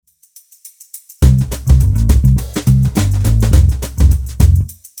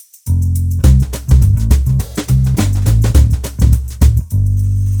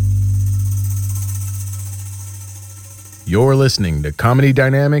You're listening to Comedy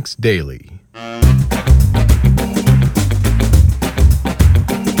Dynamics Daily. I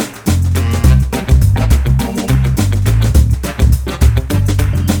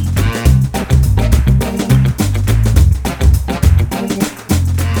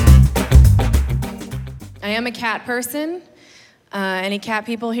am a cat person. Any cat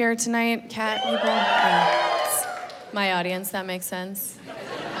people here tonight? Cat people? Yeah. It's my audience, that makes sense.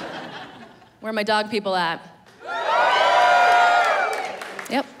 Where are my dog people at?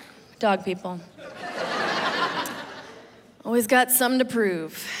 Yep, dog people. Always got something to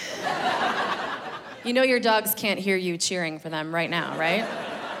prove. You know your dogs can't hear you cheering for them right now, right?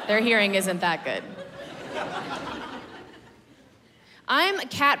 Their hearing isn't that good. I'm a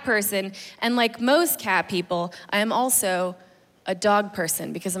cat person, and like most cat people, I am also a dog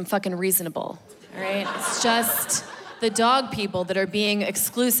person because I'm fucking reasonable, all right? It's just the dog people that are being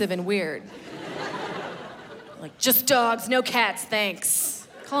exclusive and weird. Like, just dogs, no cats, thanks.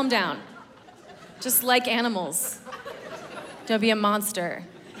 Calm down. Just like animals. Don't be a monster.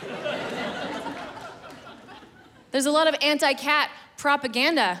 There's a lot of anti-cat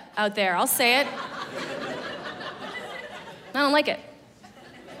propaganda out there, I'll say it. I don't like it.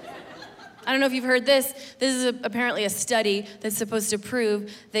 I don't know if you've heard this. This is apparently a study that's supposed to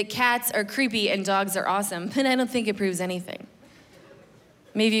prove that cats are creepy and dogs are awesome, but I don't think it proves anything.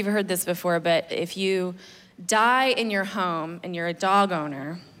 Maybe you've heard this before, but if you die in your home and you're a dog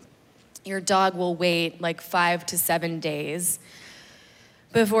owner, your dog will wait like 5 to 7 days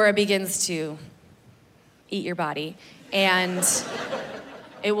before it begins to eat your body. And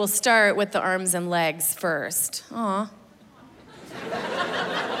it will start with the arms and legs first. Aw.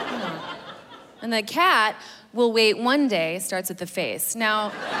 And the cat will wait 1 day, starts with the face.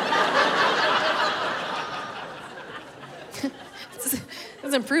 Now, it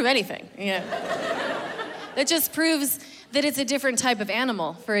doesn't prove anything. Yeah. That just proves that it's a different type of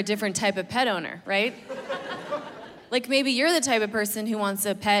animal for a different type of pet owner, right? Like maybe you're the type of person who wants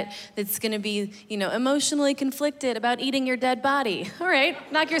a pet that's gonna be, emotionally conflicted about eating your dead body. All right,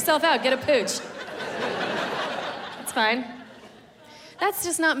 knock yourself out, get a pooch. That's fine. That's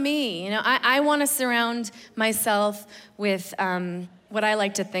just not me. I want to surround myself with what I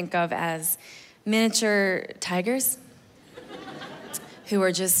like to think of as miniature tigers who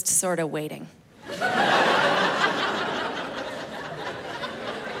are just sort of waiting.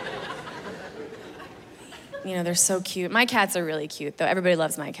 They're so cute. My cats are really cute, though. Everybody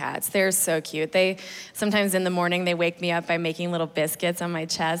loves my cats. They're so cute. Sometimes in the morning, they wake me up by making little biscuits on my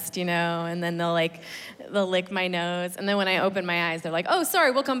chest, and then they'll lick my nose. And then when I open my eyes, they're like, oh,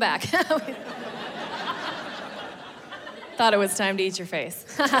 sorry, we'll come back. Thought it was time to eat your face.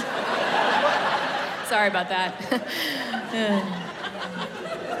 Sorry about that.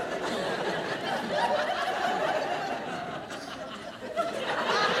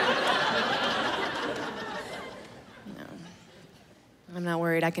 I'm not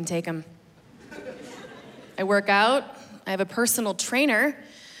worried, I can take them. I work out, I have a personal trainer.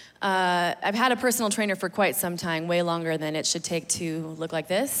 I've had a personal trainer for quite some time, way longer than it should take to look like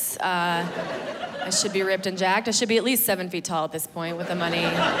this. I should be ripped and jacked. I should be at least 7 feet tall at this point with the money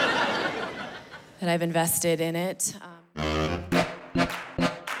that I've invested in it.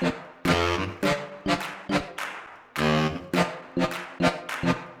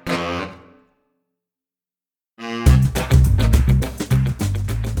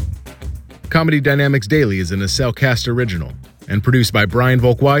 Comedy Dynamics Daily is an Acelcast original and produced by Brian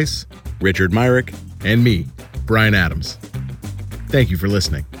Volk-Weiss, Richard Myrick, and me, Brian Adams. Thank you for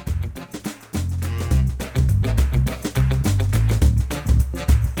listening.